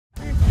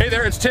Hey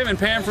there, it's Tim and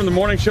Pam from the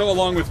morning show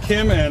along with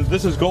Kim, and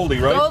this is Goldie,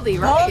 right? Goldie,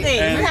 right? Goldie.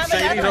 And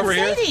Sadie's over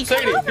here.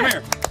 Sadie, come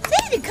here.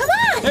 Sadie, come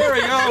on. There we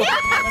go.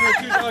 And our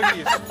 2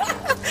 doggies.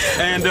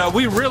 And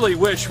we really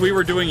wish we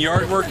were doing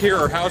yard work here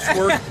or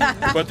housework,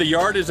 but the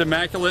yard is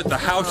immaculate, the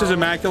house is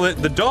immaculate,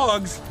 the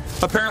dogs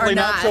apparently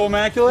not so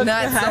immaculate.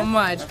 Not so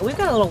much. We've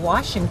got a little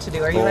washing to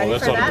do. Are you ready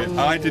for that?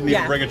 I didn't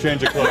even bring a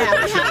change of clothes.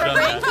 I should have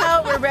done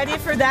that. We're ready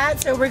for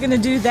that, so we're going to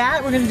do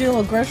that. We're going to do a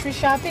little grocery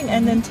shopping,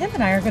 and then Tim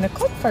and I are going to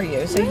cook for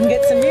you so you can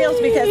get some meals.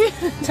 Because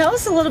tell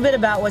us a little bit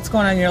about what's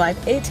going on in your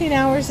life. 18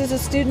 hours as a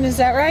student, is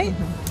that right?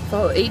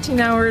 Well, 18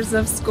 hours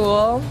of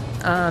school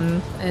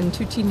and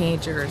 2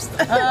 teenagers.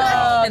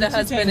 Oh, and a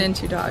husband and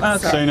 2 dogs. Okay.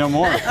 So. Say no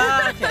more.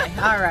 Okay,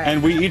 all right.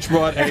 And we each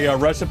brought a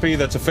recipe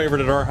that's a favorite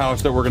at our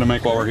house that we're going to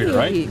make while we're here,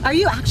 right? Are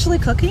you actually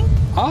cooking?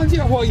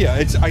 Yeah, well, yeah.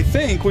 I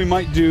think we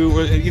might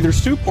do either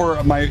soup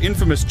or my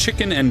infamous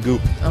chicken and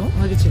goop. Oh,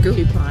 look at your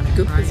goop on it.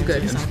 Goop is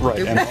good. Right.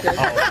 Goop And is good.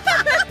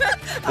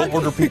 we'll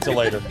order pizza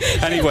later.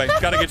 Anyway,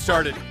 got to get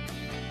started.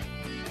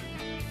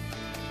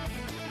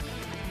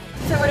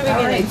 So what are we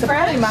getting? It's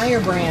probably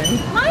Meyer brand.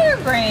 Meyer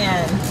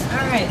brand.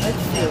 All right, let's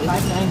see.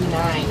 $5.99.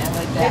 I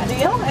like that. Good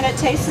deal, and it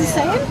tastes the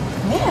same?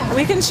 Yeah.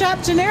 We can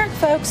shop generic,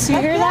 folks. You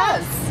hear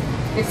that?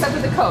 Except for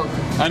the Coke.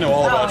 I know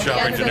all about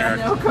shopping generic.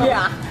 No Coke.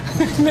 Yeah.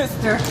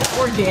 Mr.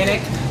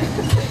 Organic.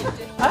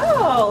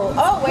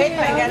 Oh, wait,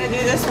 I gotta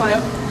do this one.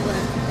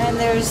 And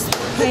there's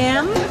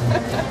Pam.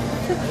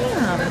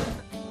 Pam.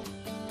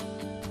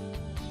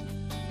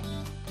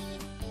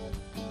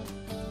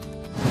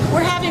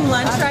 We're having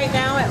lunch right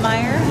now at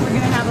Meyer. We're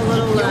gonna have a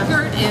little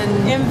Yogurt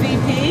and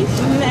MVP,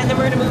 and then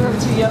we're gonna move over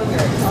to yogurt.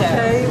 So,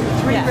 okay,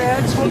 3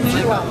 breads. What do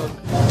you want?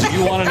 Do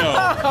you want to know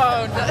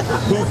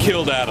who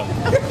killed Adam?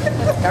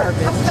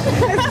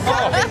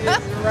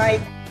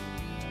 Right.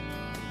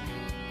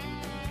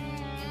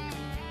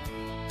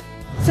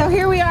 So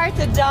here we are at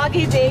the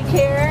doggy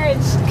daycare,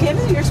 and Kim,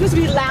 you're supposed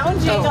to be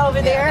lounging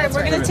over there, and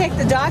we're going to take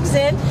the dogs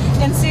in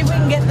and see if we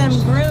can get them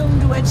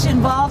groomed, which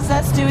involves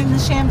us doing the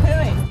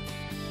shampooing.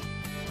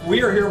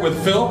 We are here with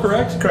Phil,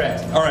 correct?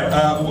 Correct. All right.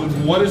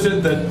 What is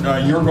it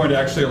that you're going to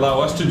actually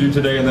allow us to do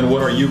today, and then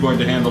what are you going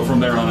to handle from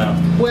there on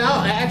out? Well,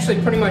 actually,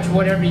 pretty much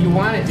whatever you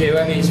want to do.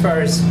 I mean, as far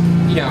as,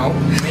 you know,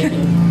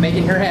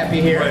 making her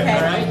happy here. Right.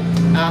 All right.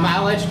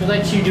 I'll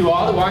let you do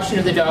all the washing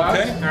of the dogs.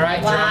 Okay. All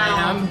right. Wow. Drying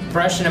them,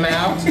 brushing them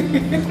out.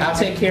 I'll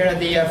take care of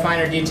the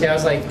finer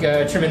details like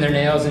trimming their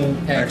nails and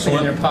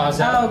cleaning their paws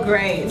out. Oh,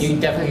 great. You can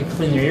definitely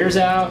clean their ears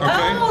out. Okay.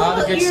 Oh, All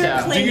the good ear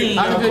stuff. cleaning.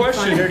 All the good,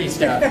 Question. fun, dirty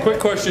stuff. Quick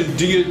question: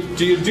 Do you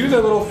do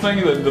the little thing,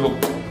 the little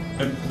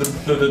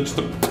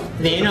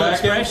The anal back end?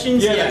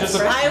 expressions? Yeah, Yes. just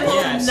the- I will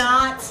Yes.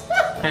 not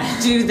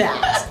do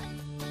that.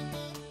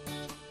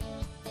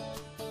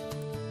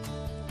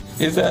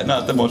 Is that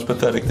not the most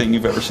pathetic thing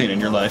you've ever seen in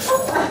your life?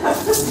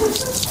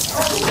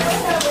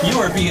 You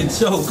are being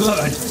so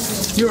good.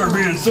 You are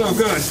being so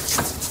good.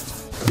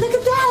 Look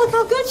at that, look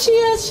how good she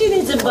is. She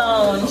needs a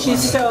bone.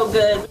 She's so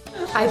good.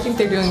 I think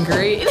they're doing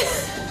great.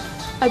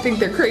 I think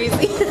they're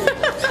crazy.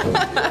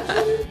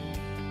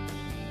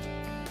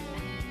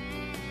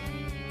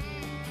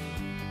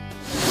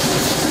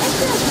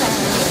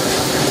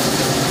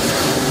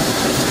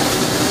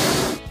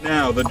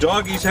 Now, the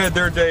doggies had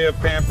their day of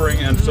pampering,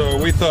 and so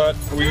we thought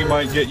we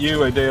might get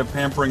you a day of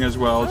pampering as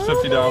well. It's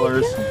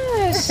 $50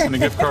 and a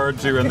gift card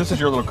too, and this is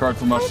your little card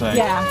from us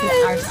saying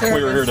Our service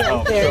we were here to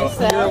help. there,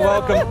 So you're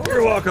welcome.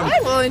 You're welcome.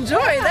 I will enjoy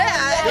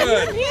that.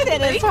 Good. You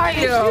did as hard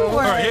as you All were.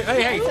 right,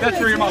 hey, that's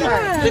for your mother.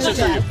 This is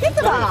for you. Get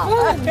the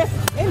ball.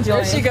 Enjoy.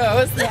 There she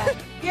goes.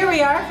 Here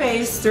we are,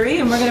 phase 3,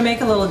 and we're going to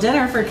make a little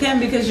dinner for Kim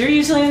because you're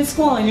usually in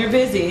school and you're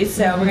busy.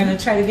 So we're going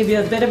to try to give you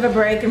a bit of a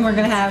break, and we're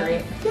going to have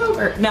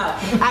yogurt. No,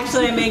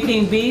 actually I'm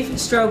making beef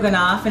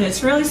stroganoff, and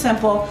it's really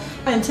simple.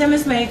 And Tim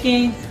is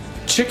making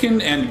Chicken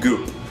and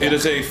goop. It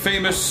is a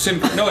famous,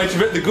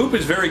 the goop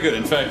is very good.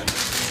 In fact,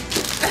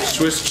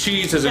 Swiss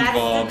cheese is That's the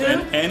involved, goop?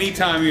 and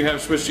anytime you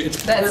have Swiss cheese,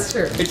 That's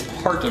true. it's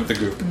part of the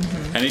goop.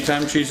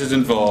 Anytime cheese is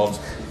involved,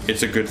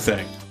 it's a good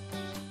thing.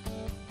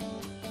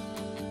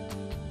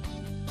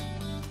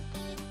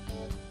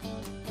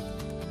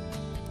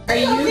 Are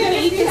you going to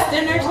eat this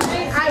dinner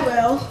today? I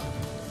will.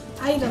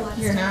 I eat a lot.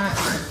 You're not.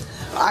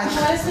 I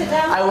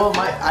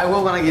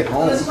will when I get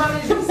home. After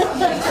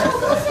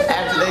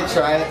they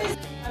try it.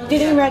 I'm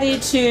getting ready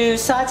to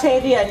saute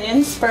the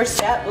onions. First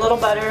step, little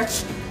butter,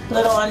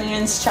 little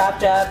onions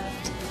chopped up.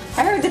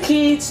 I heard the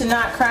key to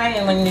not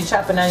crying when you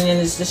chop an onion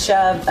is to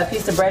shove a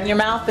piece of bread in your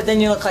mouth, but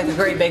then you look like a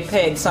great big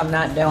pig, so I'm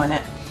not doing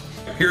it.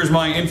 Here's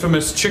my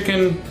infamous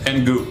chicken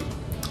and goop.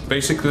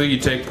 Basically, you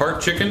take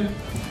part chicken,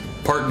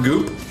 part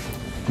goop,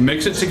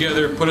 mix it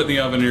together, put it in the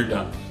oven, and you're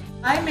done.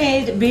 I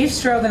made beef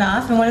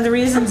stroganoff, and one of the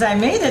reasons I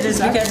made it is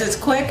because it's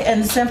quick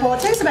and simple. It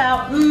takes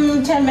about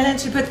 10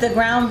 minutes. You put the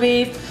ground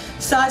beef,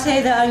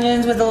 saute the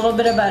onions with a little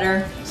bit of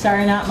butter.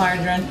 Sorry, not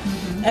margarine.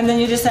 And then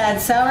you just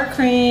add sour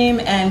cream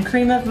and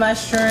cream of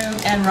mushroom,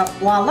 and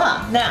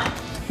voila. Now,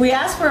 we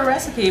asked for a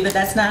recipe, but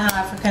that's not how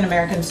African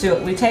Americans do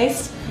it. We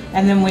taste,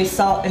 and then we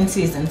salt and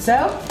season.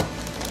 So,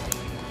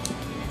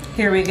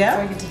 Here we go.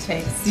 I get to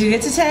taste. You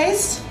get to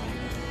taste.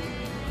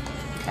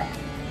 Okay.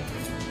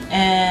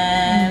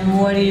 And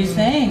what do you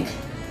think?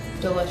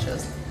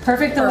 Delicious.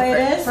 Perfect the way it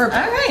Perfect. is? Perfect.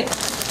 All right.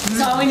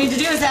 So all we need to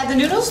do is add the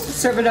noodles,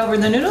 serve it over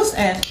the noodles,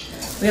 and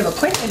we have a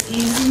quick and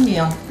easy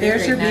meal.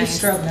 There's Very your beef nice.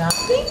 stroganoff.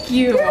 Thank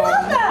you. You're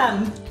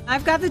welcome.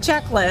 I've got the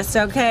checklist.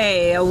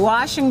 Okay,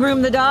 wash and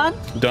groom the dog,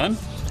 Done?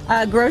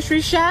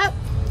 grocery shop,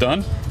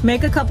 Done?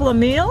 make a couple of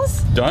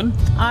meals. Done?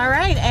 All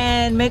right,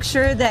 and make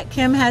sure that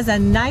Kim has a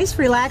nice,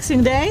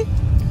 relaxing day.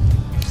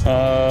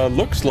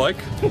 Looks like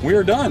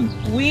we're done.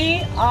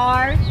 We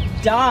are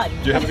done.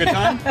 Did you have a good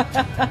time?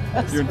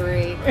 That's You're-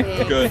 great.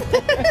 Thanks. Good.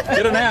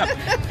 Get a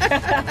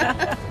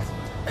nap.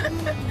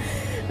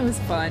 It was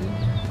fun.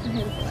 I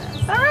had a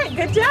blast. All right,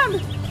 good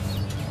job.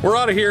 We're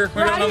out of here.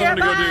 We We're got out of another here. one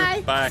to go Bye.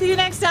 do. Bye. See you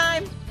next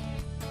time.